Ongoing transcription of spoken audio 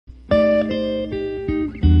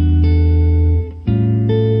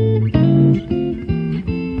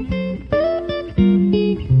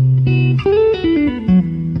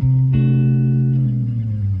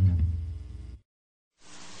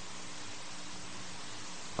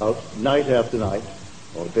out night after night,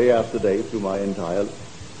 or day after day, through my entire,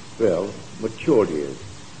 matured years,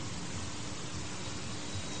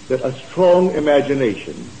 that a strong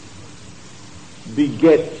imagination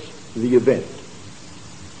begets the event.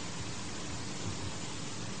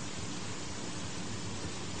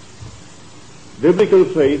 Biblical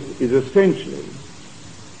faith is essentially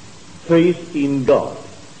faith in God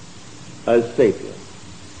as Savior.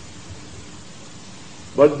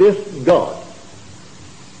 But this God,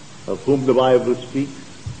 of whom the Bible speaks,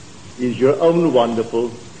 is your own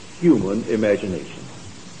wonderful human imagination.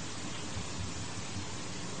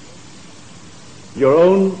 Your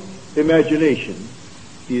own imagination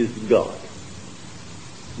is God,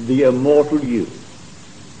 the immortal you.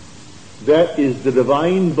 That is the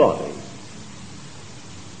divine body,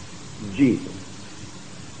 Jesus.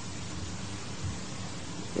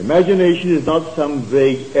 Imagination is not some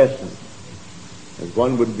vague essence, as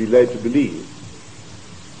one would be led to believe.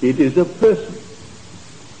 It is a person.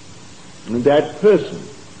 And that person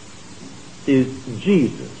is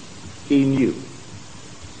Jesus in you.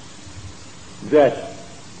 That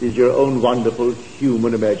is your own wonderful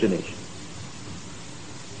human imagination.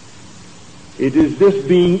 It is this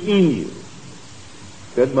being in you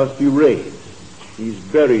that must be raised. He's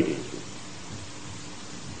buried in you.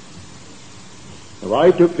 Now,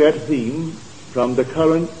 I took that theme from the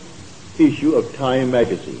current issue of Time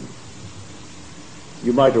magazine.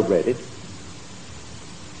 You might have read it.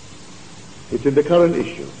 It's in the current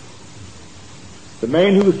issue. The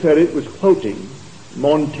man who said it was quoting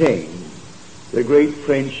Montaigne, the great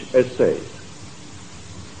French essayist,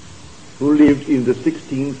 who lived in the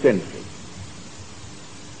 16th century.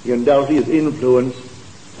 He undoubtedly has influenced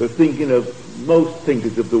the thinking of most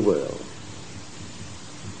thinkers of the world.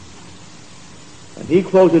 And he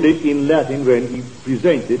quoted it in Latin when he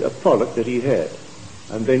presented a product that he had,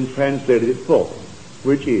 and then translated it for them,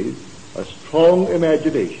 which is, a strong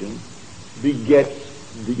imagination begets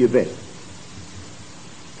the event.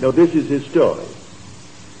 Now, this is his story.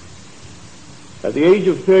 At the age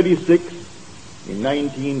of 36, in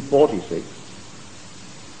 1946,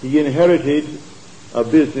 he inherited a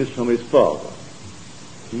business from his father.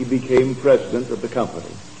 He became president of the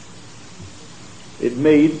company. It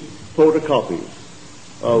made photocopies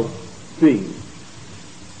of things.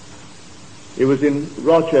 It was in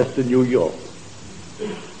Rochester, New York.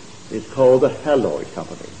 It's called the Haloid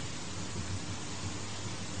Company.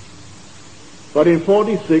 But in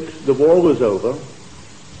 46, the war was over,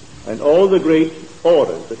 and all the great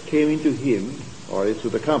orders that came into him, or into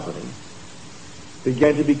the company,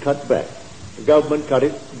 began to be cut back. The government cut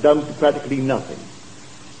it down to practically nothing.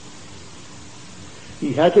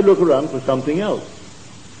 He had to look around for something else.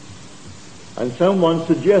 And someone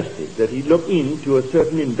suggested that he look into a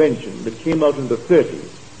certain invention that came out in the 30s,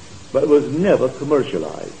 but was never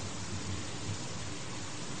commercialized.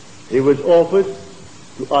 It was offered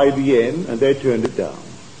to IBM, and they turned it down.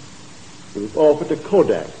 It was offered to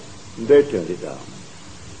Kodak, and they turned it down.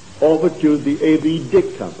 Offered to the A.V.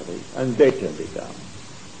 Dick Company, and they turned it down.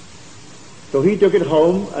 So he took it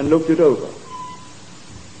home and looked it over.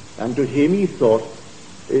 And to him, he thought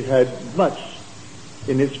it had much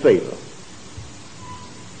in his favor.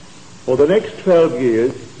 For the next 12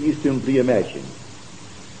 years, he simply imagined.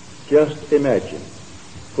 Just imagined.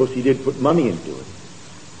 Of course, he did put money into it.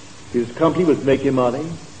 His company was making money,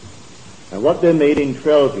 and what they made in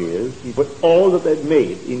 12 years, he put all that they'd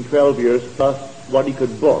made in 12 years plus what he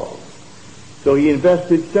could borrow. So he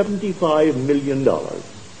invested $75 million.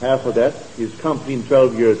 Half of that his company in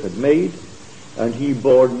 12 years had made, and he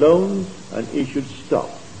borrowed loans and issued stock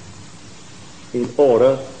in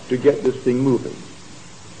order to get this thing moving.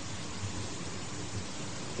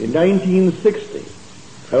 In 1960,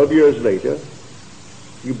 12 years later,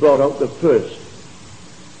 he brought out the first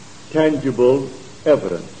tangible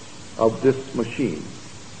evidence of this machine.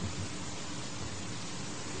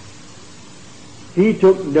 He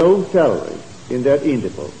took no salary in that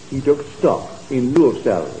interval. He took stock in lieu of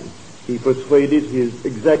salary. He persuaded his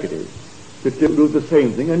executives to do the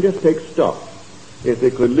same thing and just take stock if they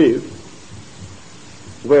could live.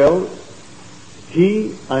 Well,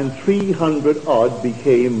 he and 300 odd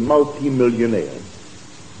became multi-millionaires.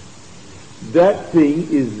 That thing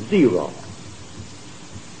is zero.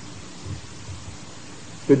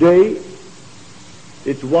 Today,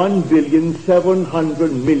 it's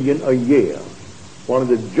 $1,700,000,000 a year. One of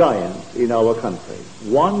the giants in our country.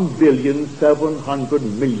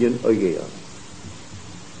 $1,700,000,000 a year.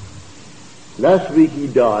 Last week he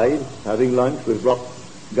died having lunch with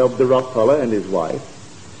Governor Rockefeller and his wife.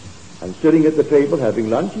 And sitting at the table having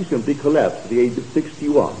lunch, he simply collapsed at the age of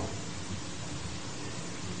 61.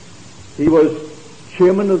 He was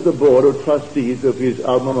chairman of the board of trustees of his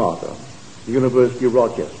alma mater, the University of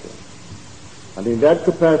Rochester. And in that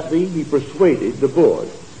capacity, he persuaded the board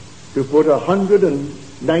to put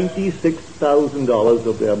 $196,000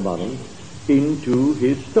 of their money into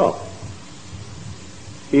his stock.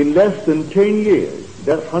 In less than 10 years,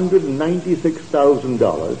 that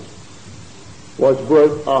 $196,000 was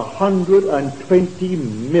worth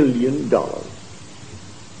 $120 million.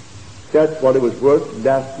 That's what it was worth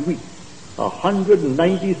last week.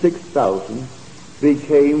 196,000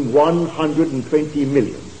 became 120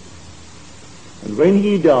 million. And when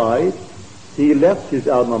he died, he left his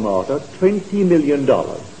alma mater $20 million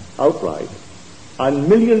outright and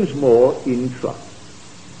millions more in trust.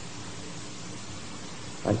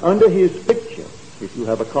 And under his picture, if you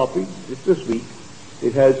have a copy, it's this week,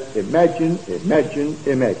 it has imagine, imagine,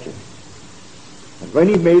 imagine. And when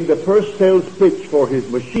he made the first sales pitch for his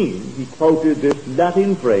machine, he quoted this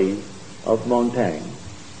Latin phrase of Montaigne,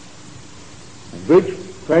 which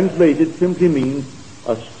translated simply means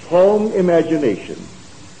a strong imagination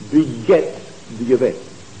begets the event.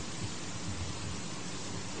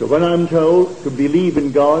 So when I'm told to believe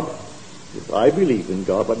in God, yes, I believe in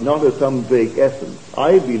God, but not as some vague essence.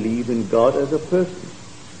 I believe in God as a person.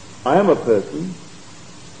 I am a person.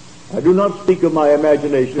 I do not speak of my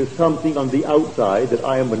imagination as something on the outside that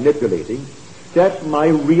I am manipulating. That's my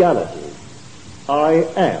reality. I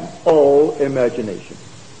am all imagination.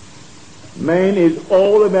 Man is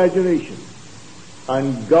all imagination,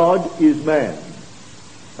 and God is man,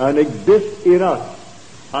 and exists in us,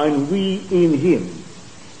 and we in him.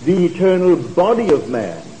 The eternal body of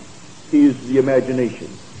man is the imagination,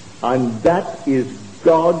 and that is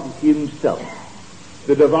God himself.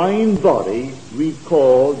 The divine body we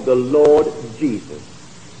call the Lord Jesus.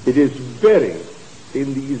 It is buried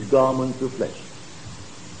in these garments of flesh.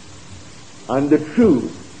 And the true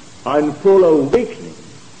and full awakening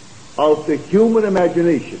of the human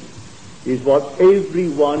imagination is what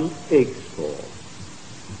everyone aches for.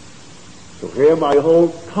 So here my whole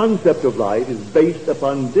concept of life is based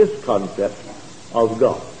upon this concept of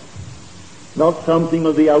God. Not something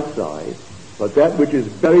on the outside, but that which is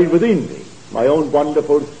buried within me, my own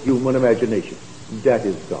wonderful human imagination. That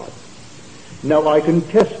is God. Now I can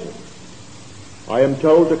test him. I am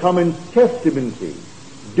told to come and test him and see.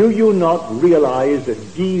 Do you not realize that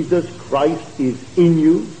Jesus Christ is in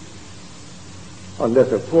you?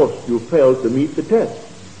 Unless, of course, you fail to meet the test.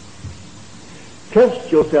 Test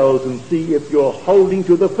yourselves and see if you're holding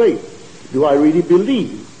to the faith. Do I really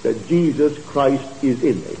believe that Jesus Christ is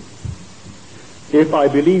in me? If I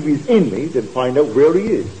believe he's in me, then find out where he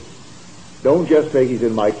is. Don't just say he's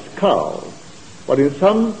in my skull, but in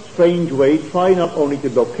some strange way try not only to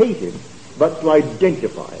locate him, but to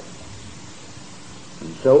identify him.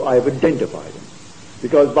 And so I've identified him,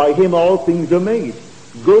 because by him all things are made,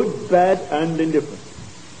 good, bad, and indifferent.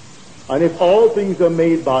 And if all things are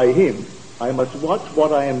made by him, I must watch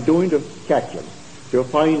what I am doing to catch him, to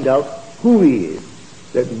find out who he is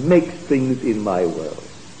that makes things in my world.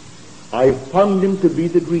 I found him to be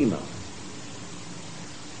the dreamer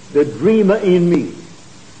in me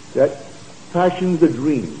that fashions the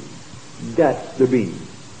dream. That's the being.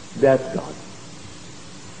 That's God.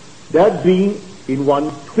 That being, in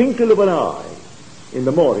one twinkle of an eye in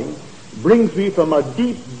the morning, brings me from a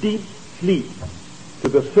deep, deep sleep to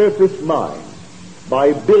the surface mind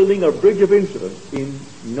by building a bridge of incidents in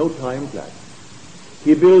no time flat.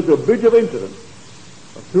 He builds a bridge of incidents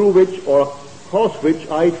through which or across which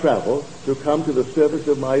I travel to come to the surface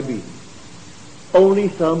of my being. Only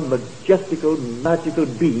some majestical, magical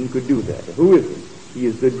being could do that. Who is he? He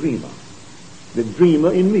is the dreamer. The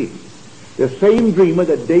dreamer in me. The same dreamer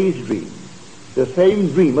that days dreamed. The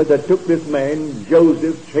same dreamer that took this man,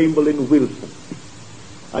 Joseph Chamberlain Wilson.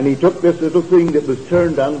 And he took this little thing that was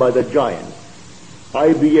turned down by the giants.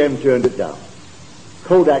 IBM turned it down.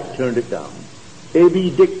 Kodak turned it down.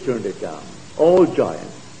 A.B. Dick turned it down. All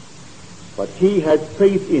giants. But he had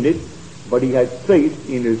faith in it, but he had faith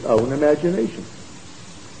in his own imagination.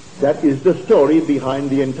 That is the story behind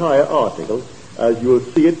the entire article, as you'll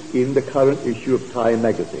see it in the current issue of Time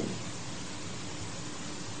magazine.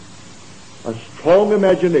 A strong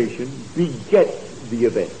imagination begets the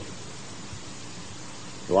event.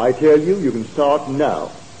 So I tell you, you can start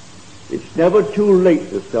now. It's never too late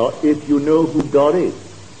to start if you know who God is.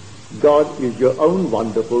 God is your own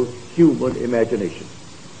wonderful human imagination.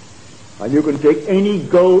 And you can take any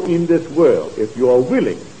goal in this world if you are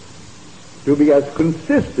willing to be as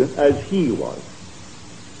consistent as he was.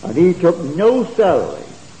 And he took no salary.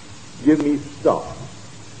 Give me stock.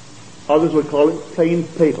 Others would call it plain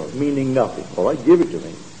paper, meaning nothing. All right, give it to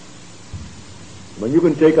me. When you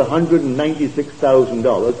can take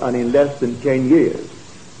 $196,000 and in less than 10 years,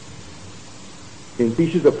 in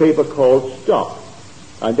pieces of paper called stock,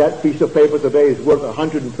 and that piece of paper today is worth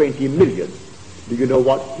 $120 million, do you know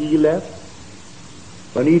what he left?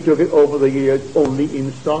 When he took it over the years only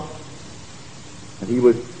in stock, and he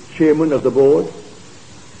was chairman of the board,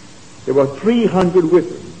 there were 300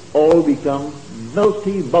 with him, all become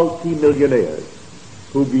multi-millionaires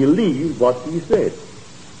who believed what he said.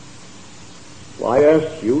 Well, I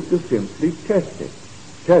ask you to simply test it,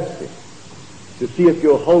 to see if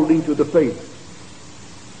you're holding to the faith.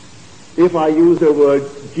 If I use the word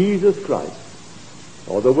Jesus Christ,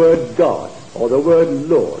 or the word God, or the word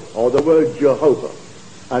Lord, or the word Jehovah,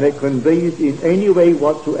 and it conveys in any way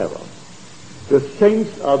whatsoever the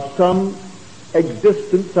sense of some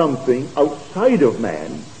existent something outside of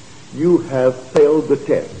man, you have failed the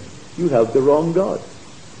test. You have the wrong God.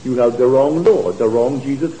 You have the wrong Lord, the wrong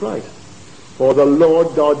Jesus Christ. For the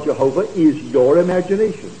Lord God Jehovah is your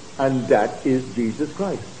imagination, and that is Jesus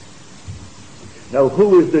Christ. Now,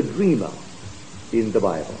 who is the dreamer in the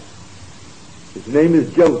Bible? His name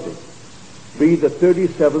is Joseph. Read the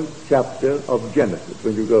 37th chapter of Genesis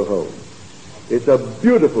when you go home. It's a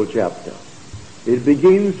beautiful chapter. It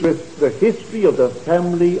begins with the history of the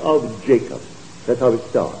family of Jacob. That's how it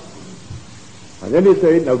starts. And then he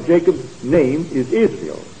said, now Jacob's name is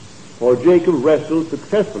Israel, for Jacob wrestled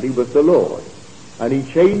successfully with the Lord. And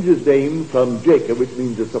he changed his name from Jacob, which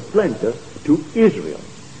means a supplanter, to Israel.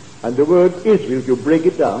 And the word Israel, if you break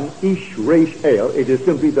it down, Ish, Resh, El, it is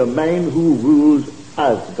simply the man who rules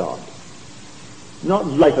as God. Not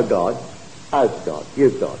like a God, as God,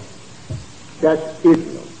 his God. That's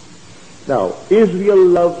Israel. Now, Israel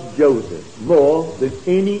loved Joseph more than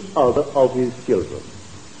any other of his children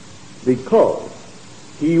because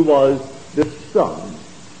he was the son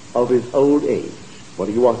of his old age. But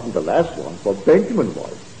he wasn't the last one, for Benjamin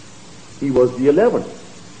was. He was the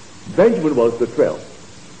 11th. Benjamin was the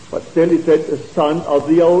 12th. But still he said the son of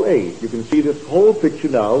the old age. You can see this whole picture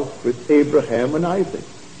now with Abraham and Isaac.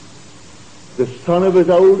 The son of his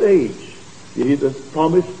old age. The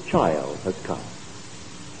promised child has come.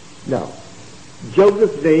 Now,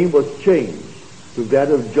 Joseph's name was changed to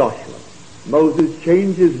that of Joshua. Moses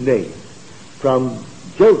changed his name from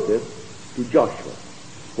Joseph to Joshua.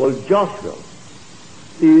 Well, Joshua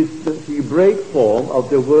is the Hebraic form of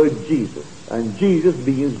the word Jesus. And Jesus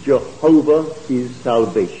means Jehovah is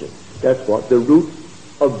salvation. That's what the root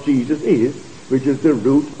of Jesus is, which is the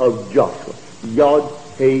root of Joshua. Yod,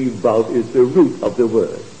 He, Vav is the root of the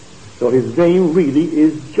word. So his name really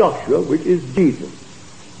is Joshua, which is Jesus.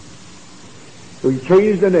 So he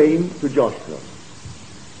changed the name to Joshua.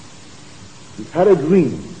 He had a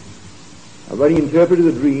dream. And when he interpreted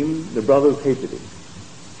the dream, the brothers hated him.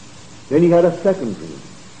 Then he had a second dream,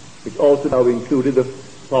 which also now included the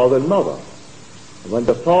father and mother. And when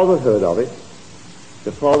the father heard of it,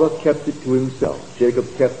 the father kept it to himself. Jacob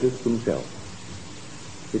kept it to himself.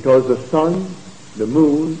 Because the sun, the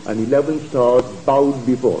moon, and 11 stars bowed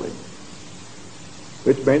before him.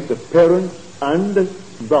 Which meant the parents and the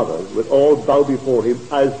brothers would all bow before him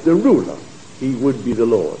as the ruler. He would be the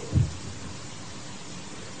Lord.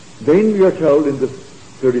 Then we are told in the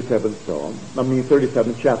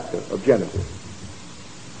 37th chapter of Genesis,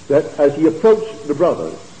 that as he approached the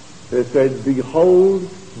brothers, they said, behold,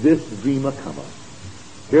 this dreamer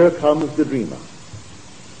cometh. Here comes the dreamer.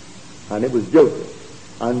 And it was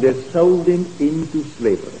Joseph. And they sold him into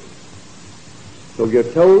slavery. So we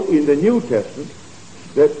are told in the New Testament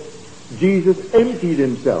that Jesus emptied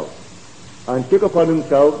himself and took upon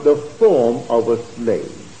himself the form of a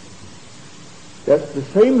slave. That's the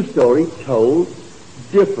same story told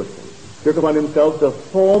differently. Took upon himself the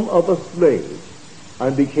form of a slave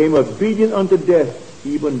and became obedient unto death,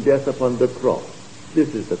 even death upon the cross.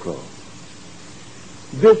 This is the cross.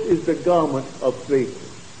 This is the garment of slavery.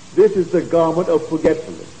 This is the garment of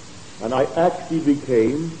forgetfulness. And I actually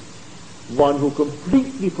became one who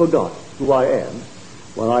completely forgot who I am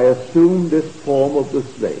when I assumed this form of the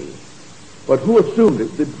slave. But who assumed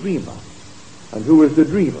it? The dreamer. And who is the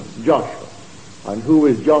dreamer? Joshua. And who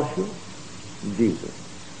is Joshua?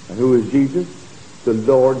 Jesus. And who is Jesus? The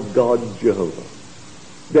Lord God Jehovah.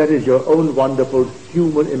 That is your own wonderful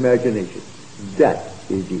human imagination. That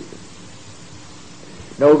is Jesus.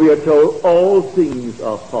 Now we are told all things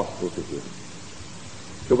are possible to him.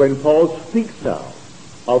 So when Paul speaks now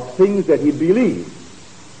of things that he believes,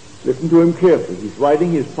 listen to him carefully. He's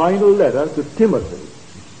writing his final letter to Timothy.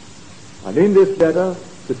 And in this letter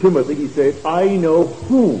to Timothy he says, I know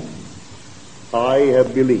whom I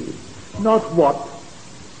have believed. Not what.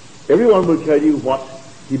 Everyone will tell you what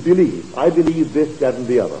he believes. I believe this, that, and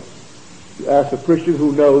the other. You ask a Christian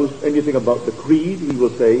who knows anything about the creed, he will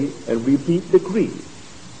say and repeat the creed.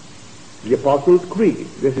 The Apostles' Creed.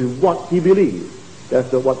 This is what he believes.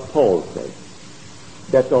 That's what Paul says.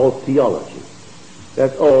 That's all theology.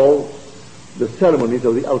 That's all the ceremonies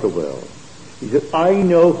of the outer world. He said, I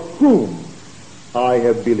know whom I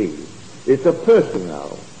have believed. It's a person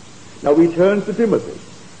now. Now he turns to Timothy.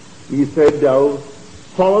 He said, now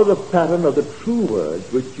follow the pattern of the true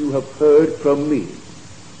words which you have heard from me.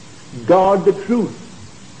 Guard the truth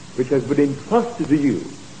which has been entrusted to you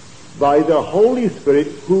by the Holy Spirit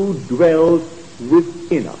who dwells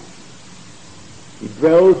within us. He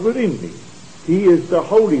dwells within me. He is the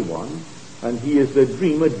Holy One, and he is the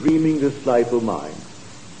dreamer dreaming this life of mine.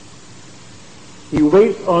 He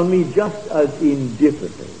waits on me just as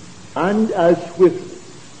indifferently and as swiftly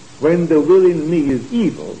when the will in me is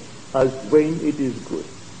evil as when it is good.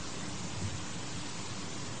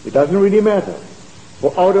 It doesn't really matter,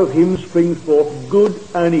 for out of him springs forth good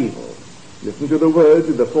and evil. Listen to the words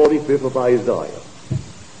in the 45th of Isaiah.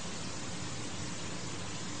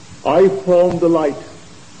 I form the light,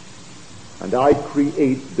 and I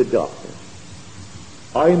create the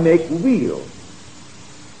darkness. I make weal,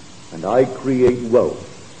 and I create woe.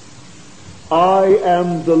 I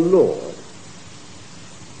am the Lord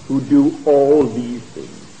who do all these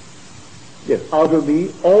things. Yes, out of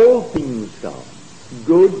me all things come,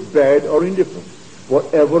 good, bad, or indifferent,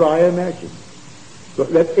 whatever I imagine.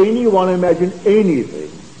 But let anyone imagine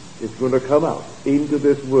anything, it's going to come out into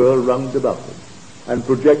this world round about him and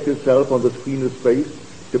project itself on the screen of space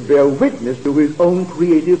to bear witness to his own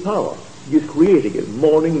creative power. He is creating it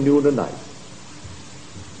morning, noon, and night.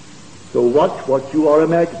 So watch what you are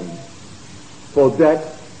imagining, for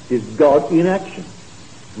that is God in action.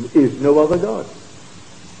 There is no other God.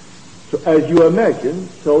 So as you imagine,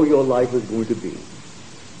 so your life is going to be.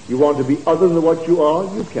 You want to be other than what you are,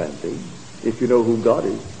 you can be, if you know who God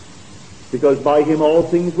is. Because by him all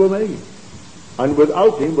things were made. And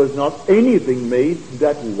without him was not anything made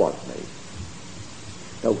that was made.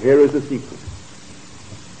 Now here is the secret.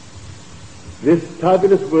 This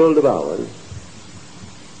fabulous world of ours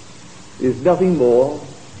is nothing more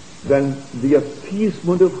than the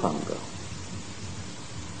appeasement of hunger.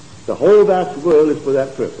 The whole vast world is for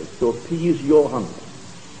that purpose, to appease your hunger.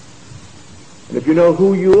 And if you know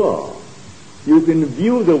who you are, you can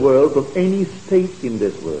view the world from any state in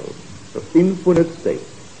this world, from infinite states.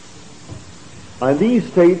 And these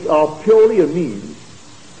states are purely a means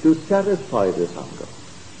to satisfy this hunger.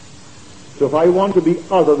 So if I want to be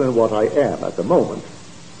other than what I am at the moment,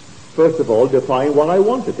 first of all, define what I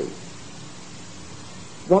want to be.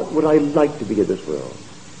 What would I like to be in this world?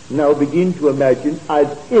 Now begin to imagine as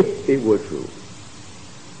if it were true.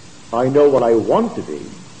 I know what I want to be.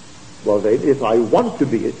 Well then, if I want to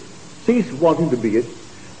be it, cease wanting to be it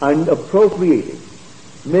and appropriate it.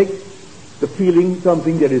 Make the feeling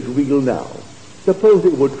something that is real now. Suppose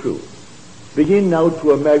it were true. Begin now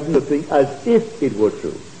to imagine the thing as if it were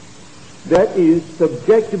true. That is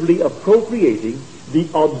subjectively appropriating the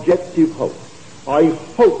objective hope. I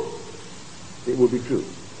hope it will be true.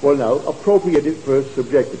 Well now, appropriate it first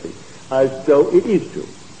subjectively, as though it is true.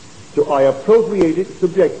 So I appropriate it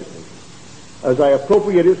subjectively. As I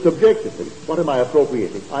appropriate it subjectively, what am I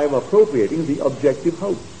appropriating? I am appropriating the objective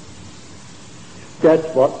hope.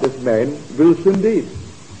 That's what this man Wilson did.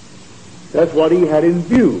 That's what he had in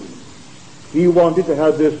view. He wanted to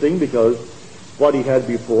have this thing because what he had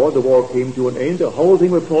before, the war came to an end, the whole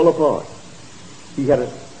thing would fall apart. He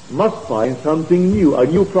must find something new, a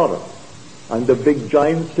new product. And the big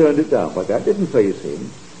giants turned it down. But that didn't faze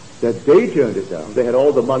him. That they turned it down. They had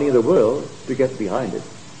all the money in the world to get behind it.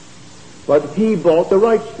 But he bought the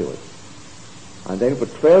rights to it. And then for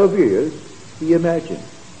 12 years, he imagined.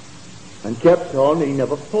 And kept on, and he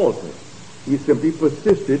never faltered. He simply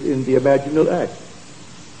persisted in the imaginal act.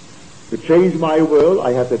 To change my world,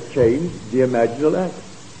 I have to change the imaginal act.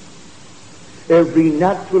 Every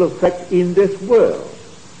natural effect in this world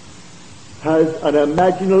has an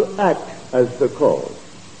imaginal act as the cause.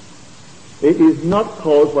 It is not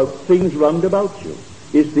caused by things round about you.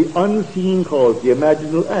 It's the unseen cause, the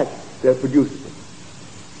imaginal act, that produces it.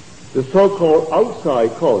 The so-called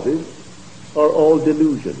outside causes are all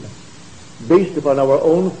delusions, based upon our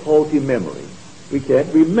own faulty memory. We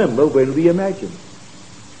can't remember when we imagine.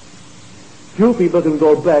 Few people can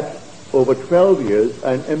go back over 12 years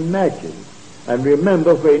and imagine and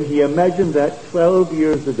remember when he imagined that 12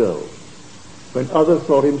 years ago, when others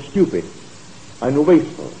thought him stupid and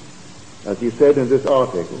wasteful. As he said in this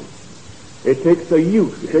article, it takes a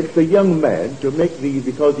youth, it takes a young man to make these,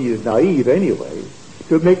 because he is naive anyway,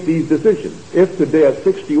 to make these decisions. If today at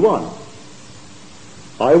 61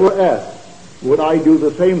 I were asked Would I do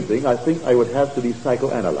the same thing? I think I would have to be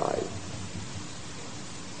psychoanalyzed.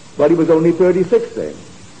 But he was only 36 then.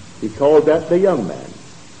 He called that the young man.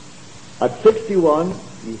 At 61,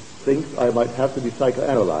 he thinks I might have to be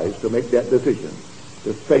psychoanalyzed to make that decision,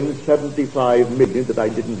 to spend 75 million that I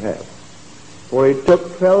didn't have. For it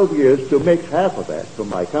took 12 years to make half of that from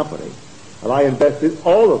my company, and I invested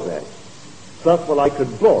all of that, plus what I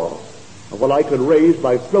could borrow and what I could raise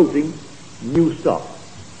by floating new stock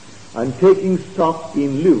and taking stock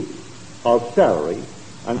in lieu of salary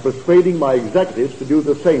and persuading my executives to do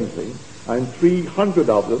the same thing, and 300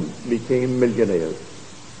 of them became millionaires,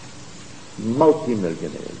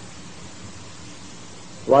 multi-millionaires.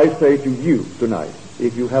 So I say to you tonight,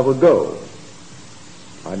 if you have a goal,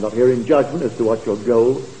 I'm not here in judgment as to what your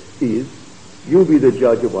goal is. You be the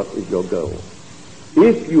judge of what is your goal.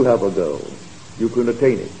 If you have a goal, you can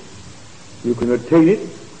attain it. You can attain it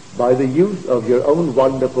by the use of your own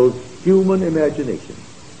wonderful human imagination,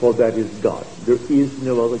 for that is God. There is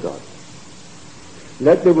no other God.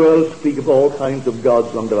 Let the world speak of all kinds of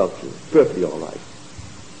gods round about you. Perfectly all right.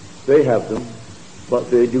 They have them,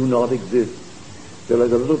 but they do not exist. They're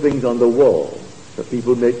like the little things on the wall that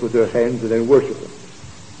people make with their hands and then worship them.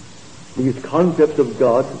 These concepts of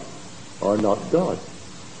God are not God.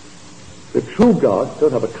 The true God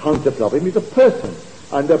doesn't have a concept of him. He's a person.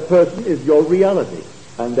 And the person is your reality.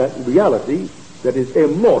 And that reality that is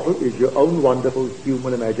immortal is your own wonderful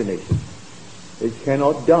human imagination. It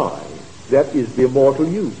cannot die. That is the immortal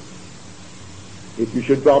you. If you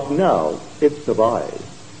should drop now, it survives.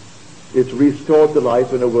 It's restored to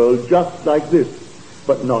life in a world just like this,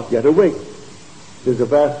 but not yet awake. There's a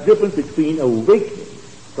vast difference between awakening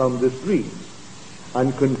from this dream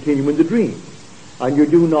and continuing the dream. And you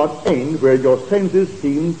do not end where your senses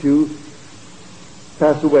seem to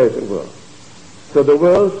pass away, as it were. So the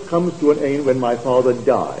world comes to an end when my father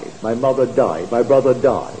died, my mother died, my brother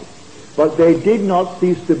died. But they did not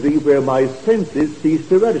cease to be where my senses ceased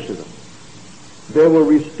to register them. They were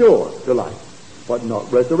restored to life, but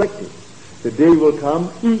not resurrected. The day will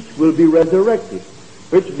come, each will be resurrected,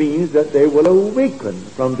 which means that they will awaken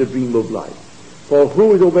from the dream of life. For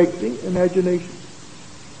who is awakening? Imagination.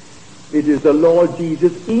 It is the Lord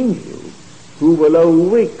Jesus in you who will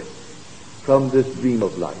awake from this dream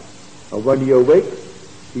of life. And when he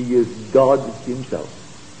awakes, he is God himself.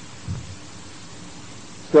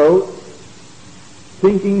 So,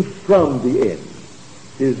 thinking from the end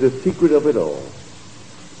is the secret of it all.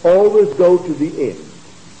 Always go to the end.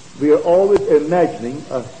 We are always imagining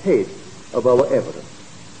ahead of our evidence.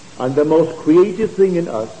 And the most creative thing in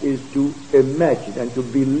us is to imagine and to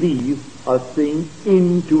believe a thing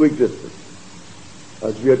into existence,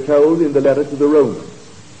 as we are told in the letter to the Romans.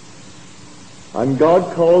 And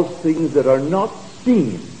God calls things that are not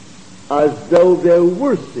seen as though they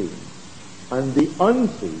were seen, and the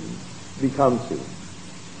unseen become seen.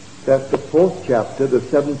 That's the 4th chapter, the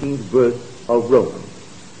 17th verse of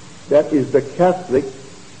Romans. That is the Catholic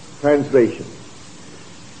translation.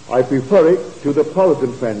 I prefer it to the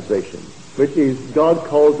Protestant translation, which is God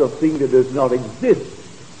calls a thing that does not exist,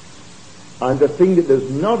 and the thing that does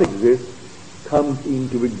not exist comes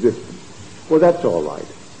into existence. Well, that's all right.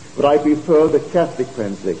 But I prefer the Catholic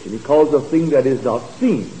translation. He calls a thing that is not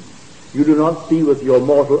seen. You do not see with your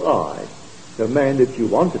mortal eye the man that you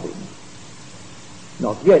want to be.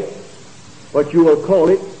 Not yet. But you will call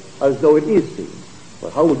it as though it is seen.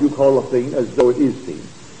 But how would you call a thing as though it is seen?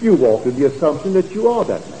 You walk in the assumption that you are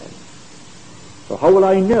that man. So how will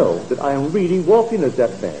I know that I am really walking as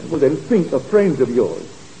that man? Well, then think of friends of yours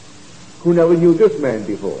who never knew this man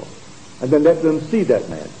before, and then let them see that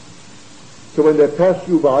man. So when they pass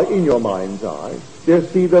you by in your mind's eye, they'll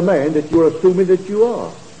see the man that you're assuming that you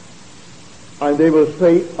are. And they will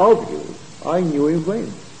say of you, I knew him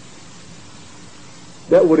when.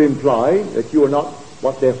 That would imply that you are not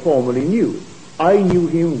what they formerly knew. I knew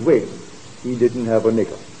him when he didn't have a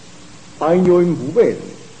nickel. I knew him when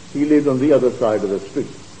he lived on the other side of the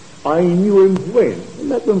street. I knew him when.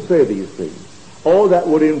 Let them say these things. All that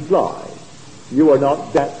would imply you are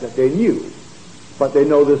not that they knew, but they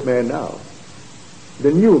know this man now.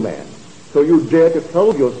 The new man. So you dare to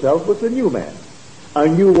clothe yourself with the new man.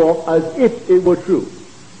 And you walk as if it were true.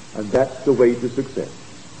 And that's the way to success.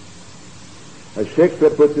 As Shakespeare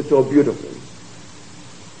puts it so beautifully,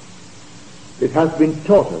 it has been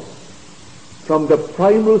taught us from the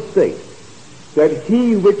primal state that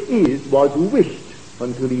he which is was wished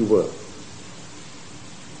until he were.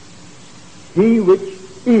 He which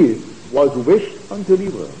is was wished until he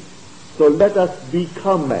were. So let us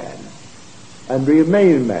become man and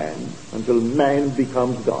remain man until man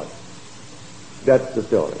becomes God. That's the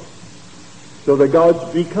story. So the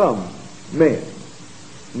gods become men.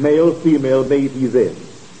 Male, female may be then.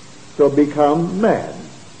 So become man.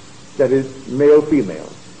 That is male, female.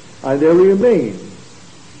 And they remain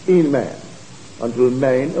in man until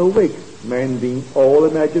man awakes, man being all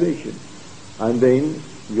imagination. And then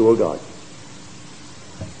you are God.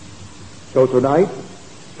 So tonight,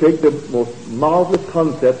 take the most marvelous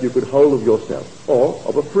concept you could hold of yourself or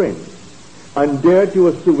of a friend, and dare to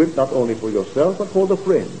assume it not only for yourself but for the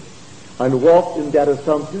friend, and walk in that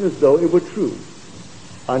assumption as though it were true.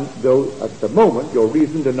 And though at the moment your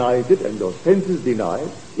reason denies it and your senses deny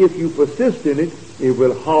it, if you persist in it, it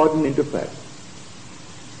will harden into fact.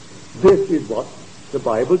 This is what the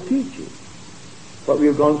Bible teaches. But we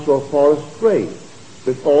have gone so far astray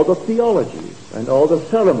with all the theologies and all the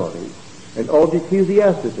ceremonies and all the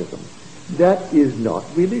ecclesiasticism. That is not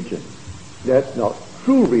religion. That's not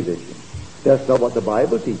true religion. That's not what the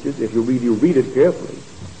Bible teaches if you really read it carefully.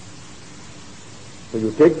 So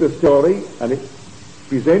you take the story and it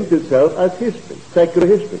presents itself as history, secular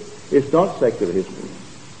history. It's not secular history.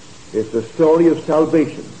 It's the story of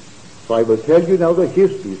salvation. So I will tell you now the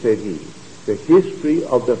history, said he, the history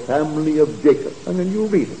of the family of Jacob. And then you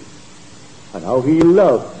read it. And how he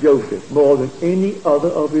loved Joseph more than any other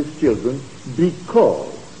of his children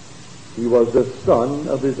because he was the son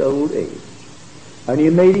of his old age. And he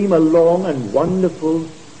made him a long and wonderful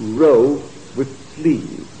robe with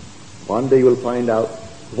sleeves. One day you'll find out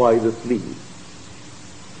why the sleeves.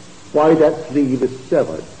 Why that sleeve is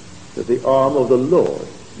severed, that the arm of the Lord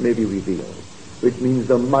may be revealed, which means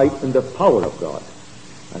the might and the power of God.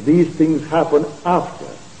 And these things happen after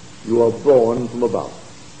you are born from above.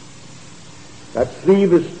 That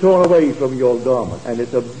sleeve is torn away from your garment, and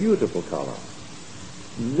it's a beautiful color,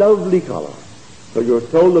 lovely color. So you're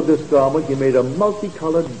told of this garment, he made a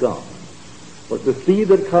multicolored garment. But the sleeve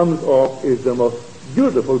that comes off is the most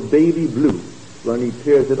beautiful baby blue when he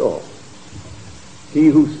tears it off. He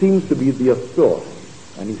who seems to be the authority,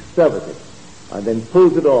 and he severs it, and then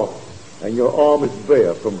pulls it off, and your arm is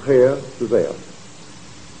bare from here to there.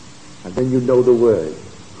 And then you know the word,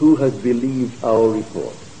 who has believed our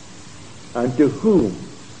report? And to whom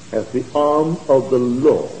has the arm of the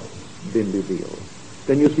Lord been revealed?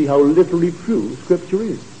 Then you see how literally true Scripture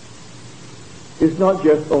is. It's not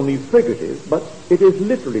just only figurative, but it is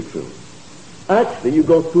literally true. Actually, you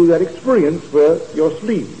go through that experience where your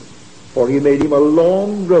sleeves, for he made him a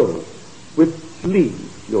long robe with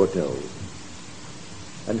sleeves, you're told.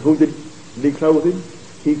 And who did he clothe him?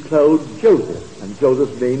 He clothed Joseph, and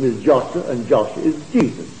Joseph's name is Joshua, and Joshua is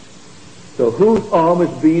Jesus. So whose arm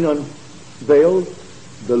is being unveiled?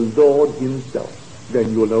 The Lord himself.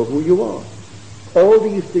 Then you'll know who you are. All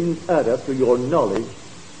these things add up to your knowledge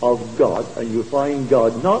of God, and you find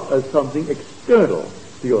God not as something external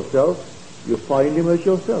to yourself. You find him as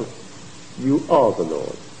yourself. You are the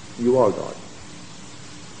Lord. You are God.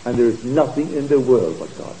 And there is nothing in the world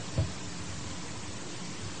but God.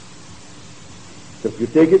 So if you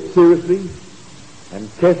take it seriously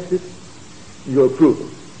and test it, you'll prove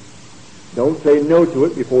it. Don't say no to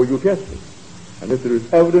it before you test it. And if there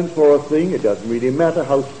is evidence for a thing, it doesn't really matter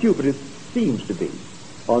how stupid it seems to be.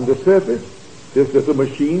 On the surface, this little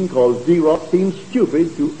machine called Xerox seems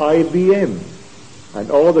stupid to IBM and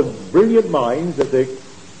all the brilliant minds that they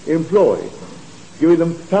employ, giving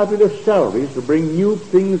them fabulous salaries to bring new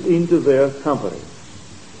things into their company.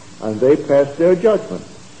 And they pass their judgment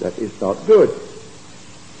that it's not good.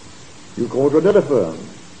 You go to another firm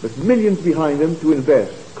with millions behind them to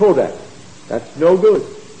invest, Kodak. That's no good.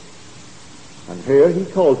 And here he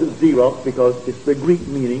calls it Xerox because it's the Greek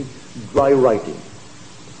meaning dry writing.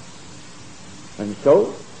 And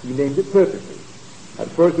so he named it purposely. At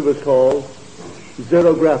first it was called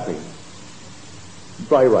xerographing,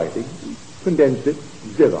 dry writing, condensed it,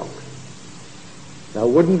 Xerox. Now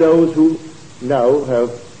wouldn't those who now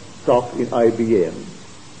have stock in IBM,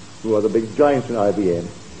 who are the big giants in IBM,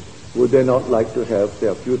 would they not like to have, say,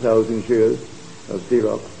 a few thousand shares of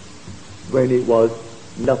Xerox when it was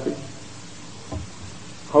nothing?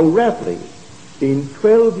 How rapidly, in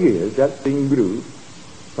 12 years, that thing grew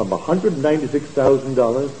from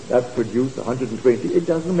 $196,000, that produced $120,000. It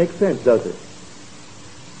doesn't make sense, does it?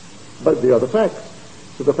 But they are the facts.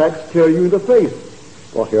 So the facts tear you in the face.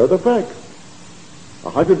 Well, here are the facts.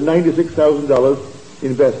 $196,000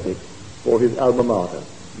 invested for his alma mater,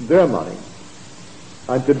 their money.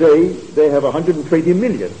 And today they have $120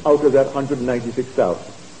 million out of that $196,000.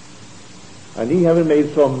 And he having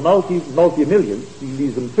made some multi-millions, he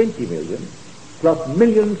leaves them $20 million, plus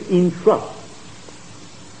millions in trust,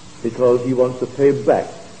 because he wants to pay back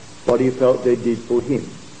what he felt they did for him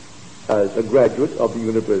as a graduate of the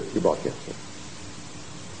University of Rochester.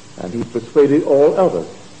 And he persuaded all others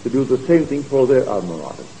to do the same thing for their alma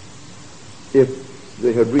mater if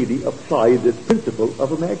they had really applied this principle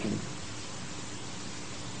of imagining.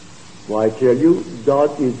 Why, I tell you,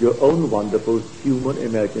 God is your own wonderful human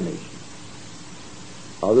imagination.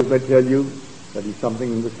 Others may tell you that he's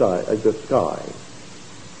something in the sky.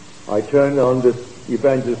 I turned on this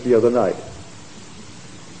evangelist the other night,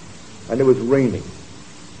 and it was raining.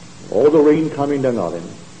 All the rain coming down on him,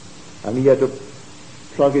 and he had to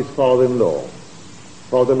plug his father-in-law.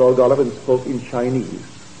 Father-in-law got up and spoke in Chinese.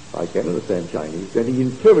 I can't understand Chinese. Then he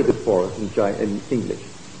interpreted for us in English.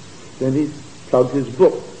 Then he plugged his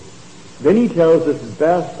book. Then he tells this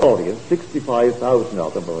vast audience, 65,000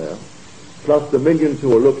 of them were there, plus the millions who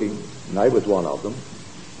were looking, and I was one of them,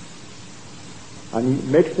 and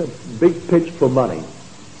he makes a big pitch for money.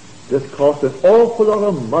 This cost an awful lot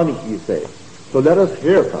of money, he says, so let us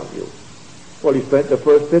hear from you. Well, he spent the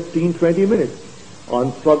first 15, 20 minutes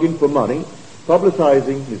on plugging for money,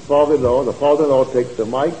 publicizing his father-in-law. The father-in-law takes the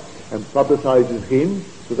mic and publicizes him.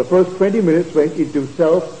 So the first 20 minutes went into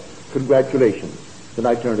self-congratulations. Then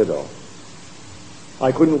I turned it off.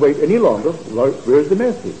 I couldn't wait any longer. Where's the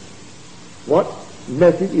message? What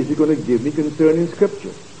message is he going to give me concerning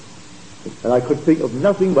Scripture? And I could think of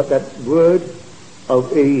nothing but that word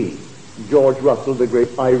of A.E. George Russell, the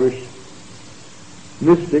great Irish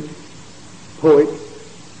mystic, poet,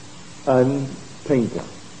 and painter.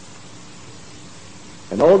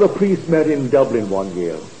 And all the priests met in Dublin one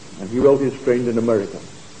year, and he wrote his friend in America.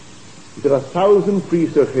 He said, 1,000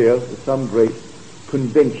 priests are here for some great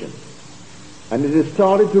convention. And it has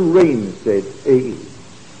started to rain, said A.E.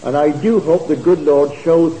 And I do hope the good Lord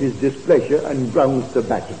shows his displeasure and grounds the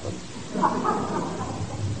batch of them.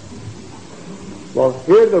 Well,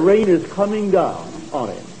 here the rain is coming down on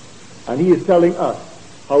him, and he is telling us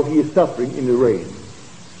how he is suffering in the rain.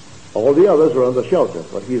 All the others are under shelter,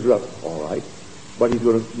 but he's rough, all right. But he's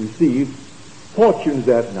going to receive fortunes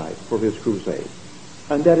that night for his crusade.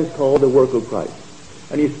 And that is called the work of Christ.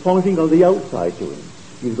 And he's pointing on the outside to him.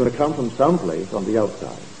 He's going to come from someplace on the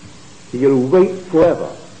outside. He'll wait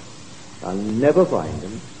forever and never find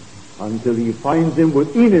him until he finds him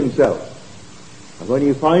within himself. And when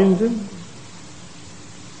he finds him,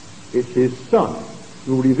 it's his Son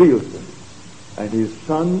who reveals him. And his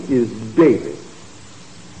Son is David.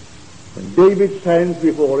 When David stands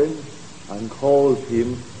before him and calls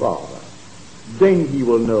him Father, then he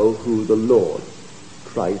will know who the Lord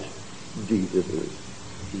Christ Jesus is.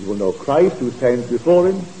 He will know Christ who stands before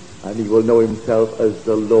him, and he will know himself as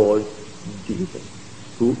the Lord Jesus,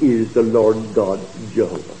 who is the Lord God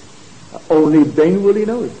Jehovah. Only then will he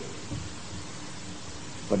know it.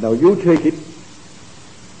 But now you take it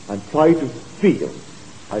and try to feel.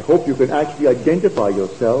 I hope you can actually identify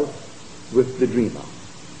yourself with the dreamer.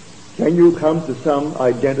 Can you come to some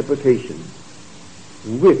identification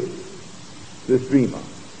with this dreamer?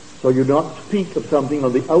 So you not speak of something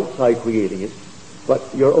on the outside creating it, but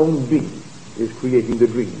your own being is creating the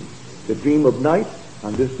dream. The dream of night,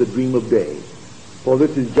 and this is the dream of day. For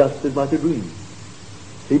this is just as much a dream.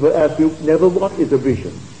 People ask you, Neville, what is a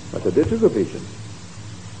vision? I said, this is a vision.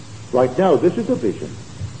 Right now, this is a vision.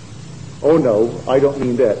 Oh no, I don't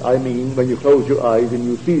mean that. I mean when you close your eyes and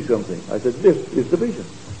you see something. I said, this is the vision.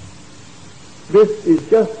 This is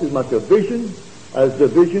just as much a vision as the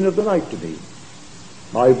vision of the night to me.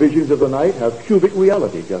 My visions of the night have cubic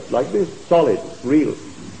reality, just like this, solid, real.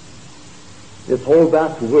 This whole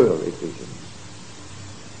vast world is vision.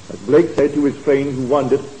 As Blake said to his friend who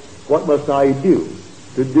wondered, what must I do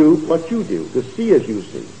to do what you do, to see as you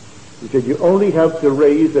see? He said, you only have to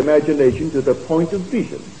raise imagination to the point of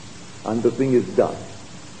vision, and the thing is done.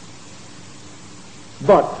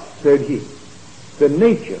 But, said he, the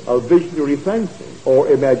nature of visionary fancy or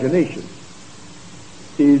imagination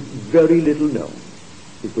is very little known.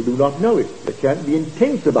 People do not know it. They can't be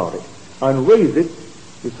intense about it and raise it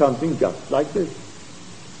to something just like this.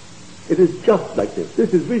 It is just like this.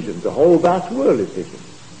 This is vision. The whole vast world is vision.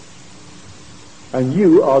 And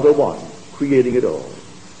you are the one creating it all.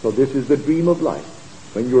 So this is the dream of life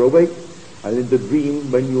when you're awake, and in the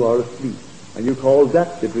dream when you are asleep. And you call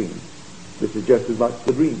that the dream. This is just as much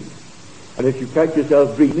the dream. And if you catch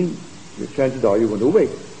yourself dreaming, the chances are you're going to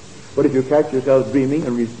wake. But if you catch yourself dreaming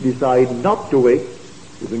and decide not to wake,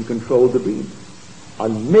 you can control the dream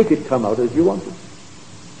and make it come out as you want it.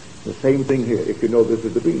 The same thing here, if you know this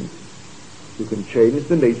is the dream. You can change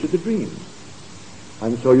the nature of the dream.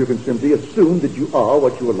 And so you can simply assume that you are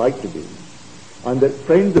what you would like to be, and that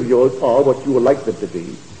friends of yours are what you would like them to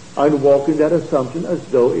be, and walk in that assumption as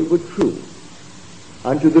though it were true.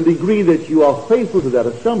 And to the degree that you are faithful to that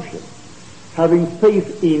assumption, having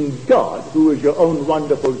faith in God, who is your own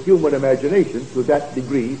wonderful human imagination, to that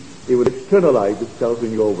degree it will externalize itself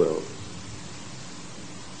in your world.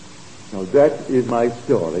 Now that is my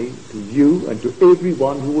story to you and to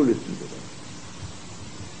everyone who will listen to it.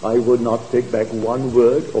 I will not take back one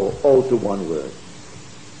word or alter one word.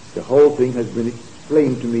 The whole thing has been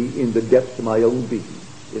explained to me in the depths of my own being.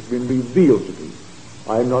 It's been revealed to me.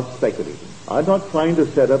 I am not speculating. I'm not trying to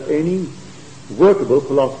set up any workable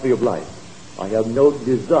philosophy of life. I have no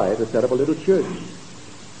desire to set up a little church.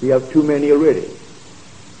 We have too many already.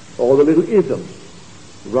 All the little isms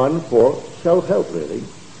run for self-help, really,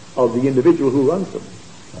 of the individual who runs them.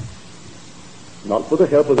 Not for the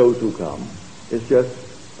help of those who come. It's just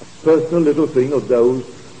a personal little thing of those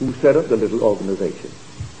who set up the little organization.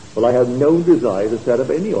 Well, I have no desire to set up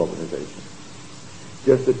any organization.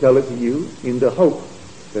 Just to tell it to you in the hope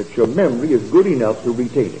that your memory is good enough to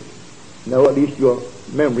retain it. Now at least your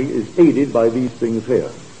memory is aided by these things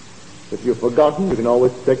here. If you've forgotten, you can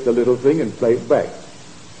always take the little thing and play it back,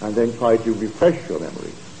 and then try to refresh your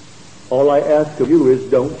memory. All I ask of you is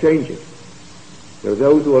don't change it. There are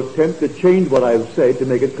those who attempt to change what I've said to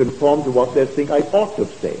make it conform to what they think I ought to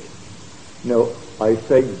say. No, I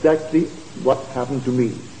say exactly what happened to me,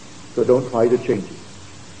 so don't try to change it.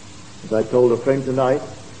 As I told a friend tonight,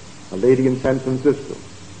 a lady in San Francisco,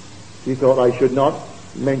 she thought I should not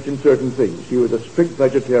mention certain things. She was a strict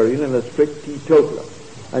vegetarian and a strict teetotaler.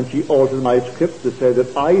 And she altered my script to say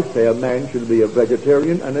that I say a man should be a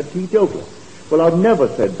vegetarian and a teetotaler. Well, I've never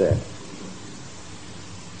said that.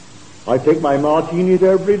 I take my martinis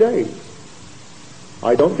every day.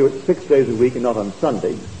 I don't do it 6 days a week and not on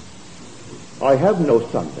Sunday. I have no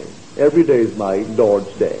Sunday. Every day is my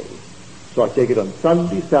Lord's day. So I take it on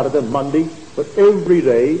Sunday, Saturday, Monday, but every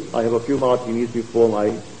day I have a few martinis before my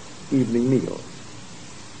evening meal.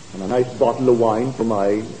 And a nice bottle of wine for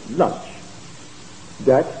my lunch.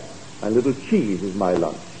 That and a little cheese is my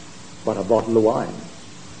lunch, but a bottle of wine.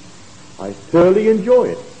 I thoroughly enjoy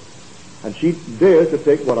it. And she dares to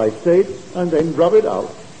take what I say and then rub it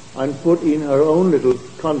out and put in her own little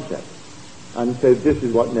concept and say this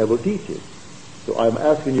is what Neville teaches. So I'm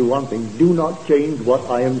asking you one thing, do not change what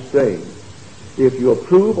I am saying. If you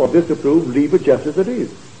approve or disapprove, leave it just as it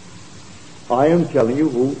is. I am telling you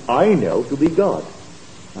who I know to be God.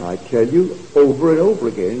 And I tell you over and over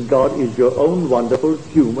again, God is your own wonderful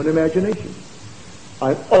human imagination.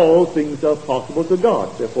 And all things are possible to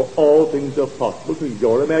God. Therefore, all things are possible to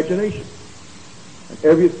your imagination. And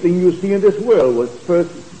everything you see in this world was first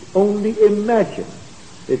only imagined.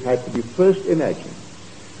 It had to be first imagined.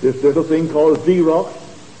 This little thing called Xerox,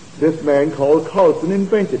 this man called Carlson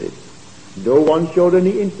invented it. No one showed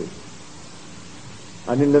any interest.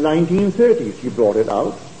 And in the 1930s, he brought it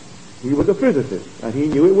out. He was a physicist, and he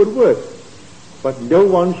knew it would work. But no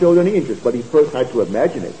one showed any interest, but he first had to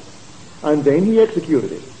imagine it. And then he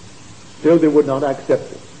executed it. Still they would not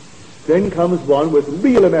accept it. Then comes one with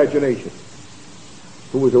real imagination,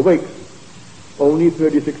 who was awake, only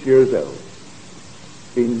 36 years old,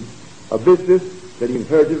 in a business that he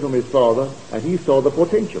inherited from his father, and he saw the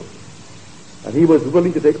potential. And he was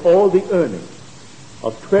willing to take all the earnings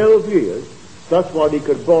of 12 years, plus what he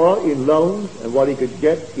could borrow in loans and what he could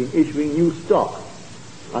get in issuing new stock.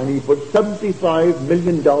 And he put $75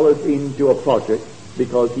 million into a project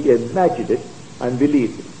because he imagined it and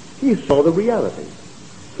believed it. He saw the reality.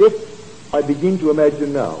 If I begin to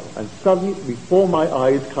imagine now, and suddenly before my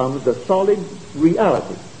eyes comes the solid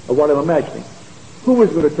reality of what I'm imagining, who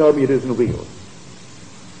is going to tell me it isn't real?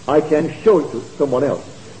 I can show it to someone else,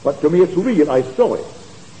 but to me it's real. I saw it.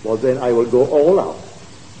 Well, then I will go all out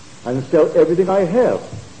and sell everything I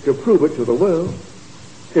have to prove it to the world.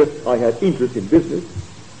 If I had interest in business,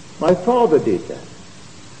 my father did that.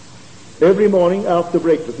 Every morning after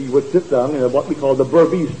breakfast, he would sit down in what we call the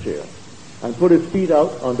Berbice chair and put his feet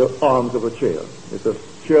out on the arms of a chair. It's a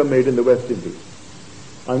chair made in the West Indies.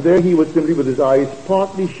 And there he would simply, with his eyes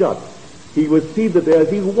partly shut, he would see that there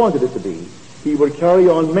as he wanted it to be. He would carry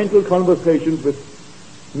on mental conversations with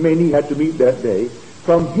men he had to meet that day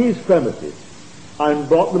from his premises and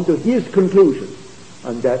brought them to his conclusions.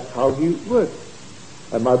 And that's how he worked.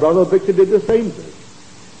 And my brother Victor did the same thing.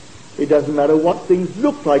 It doesn't matter what things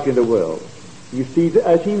look like in the world. He sees it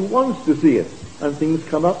as he wants to see it. And things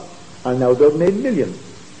come up, and now they've made millions.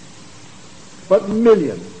 But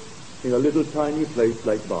millions in a little tiny place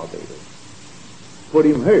like Barbados. Put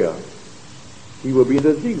him here, he will be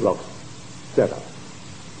the Xerox setup.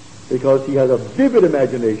 Because he has a vivid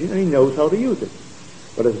imagination and he knows how to use it.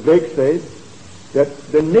 But as Blake says, that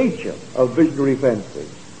the nature of visionary fancy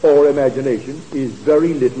or imagination is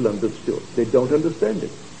very little understood. They don't understand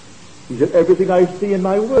it. He said, everything I see in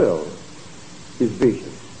my world is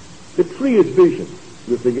vision. The tree is vision.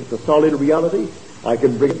 You think it's a solid reality? I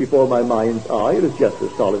can bring it before my mind's eye. It is just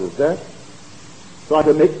as solid as that. So I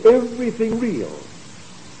can make everything real.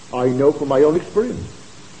 I know from my own experience.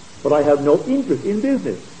 But I have no interest in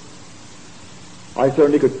business. I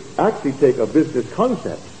certainly could actually take a business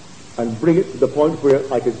concept and bring it to the point where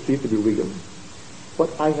I could see it to be real.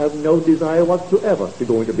 But I have no desire whatsoever to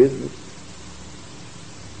go into business.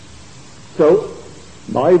 So,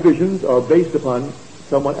 my visions are based upon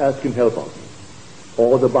someone asking help of me,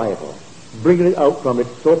 or the Bible, bringing it out from its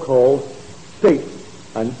so-called state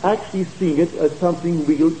and actually seeing it as something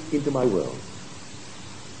real into my world.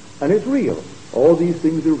 And it's real. All these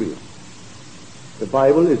things are real. The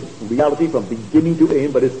Bible is reality from beginning to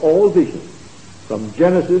end, but it's all vision. From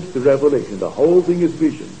Genesis to Revelation, the whole thing is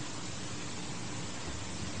vision.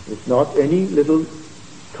 It's not any little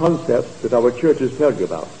concept that our churches tell you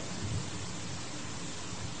about.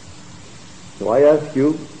 So I ask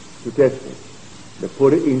you to test me, to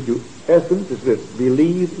put it into essence is this: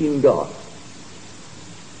 believe in God.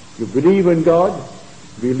 You believe in God,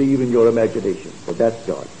 believe in your imagination, for that's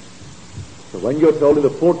God. So when you're told in the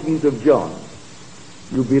 14th of John,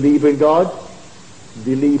 you believe in God,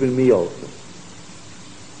 believe in me also.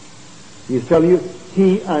 He's telling you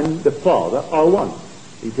he and the Father are one.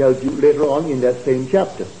 He tells you later on in that same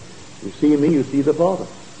chapter, you see me, you see the Father.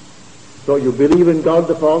 So you believe in God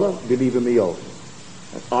the Father, believe in me also.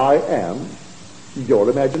 And I am your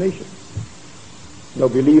imagination. Now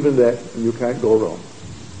believe in that and you can't go wrong.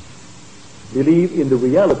 Believe in the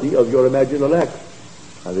reality of your imaginal acts,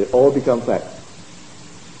 and they all become facts.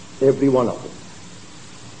 Every one of them.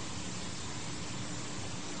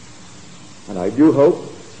 And I do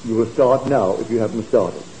hope you will start now if you haven't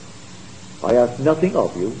started. I ask nothing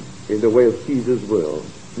of you in the way of Caesar's world,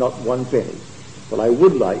 not one penny. But I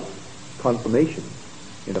would like confirmation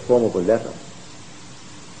in the form of a letter.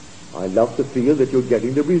 I love to feel that you're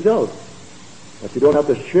getting the result, that you don't have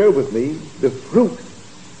to share with me the fruit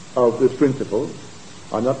of this principle.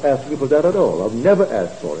 I'm not asking for that at all. I've never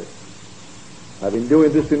asked for it. I've been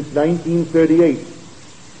doing this since 1938,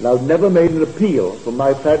 and I've never made an appeal from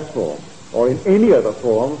my platform or in any other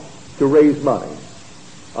form to raise money.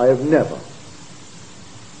 I have never.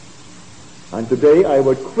 And today I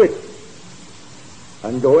would quit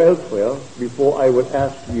and go elsewhere before I would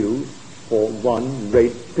ask you for one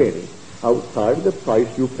rate penny outside of the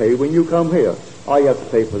price you pay when you come here. I have to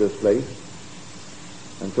pay for this place,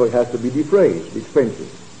 and so it has to be defrayed, expensive.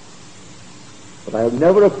 But I have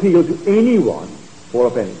never appealed to anyone for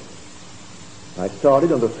a penny. I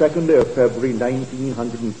started on the 2nd day of February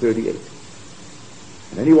 1938.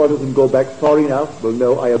 And anyone who can go back far enough will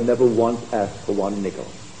know I have never once asked for one nickel.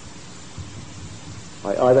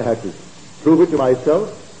 I either had to prove it to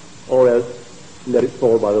myself or else let it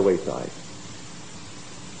fall by the wayside.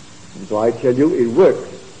 And so I tell you, it works.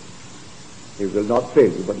 It will not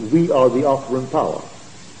fail you, but we are the offering power.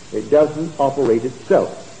 It doesn't operate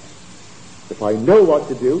itself. If I know what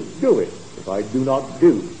to do, do it. If I do not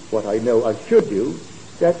do what I know I should do,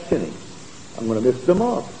 that's sinning. I'm going to miss the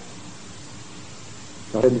mark.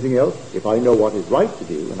 Not anything else. If I know what is right to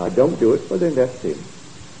do and I don't do it, well then that's sin.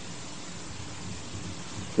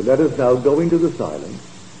 So let us now go into the silence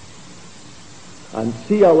and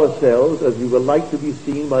see ourselves as we would like to be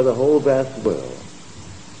seen by the whole vast world.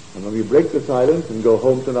 And when we break the silence and go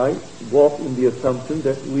home tonight, walk in the assumption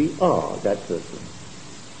that we are that person.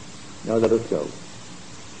 Now let us go.